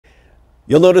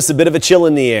You'll notice a bit of a chill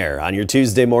in the air on your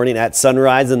Tuesday morning at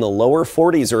sunrise in the lower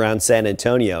 40s around San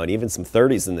Antonio and even some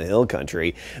 30s in the hill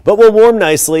country. But we'll warm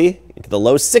nicely into the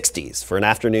low 60s for an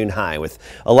afternoon high with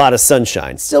a lot of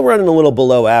sunshine. Still running a little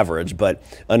below average, but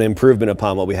an improvement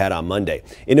upon what we had on Monday.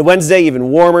 Into Wednesday, even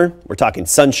warmer. We're talking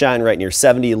sunshine right near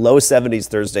 70, low 70s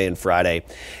Thursday and Friday.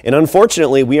 And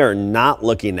unfortunately, we are not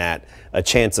looking at a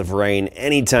chance of rain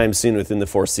anytime soon within the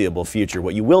foreseeable future.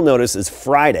 What you will notice is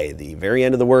Friday, the very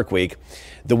end of the work week,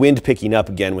 the wind picking up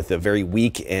again with a very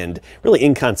weak and really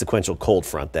inconsequential cold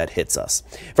front that hits us.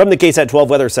 From the KSAT 12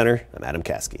 Weather Center, I'm Adam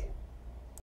Caskey.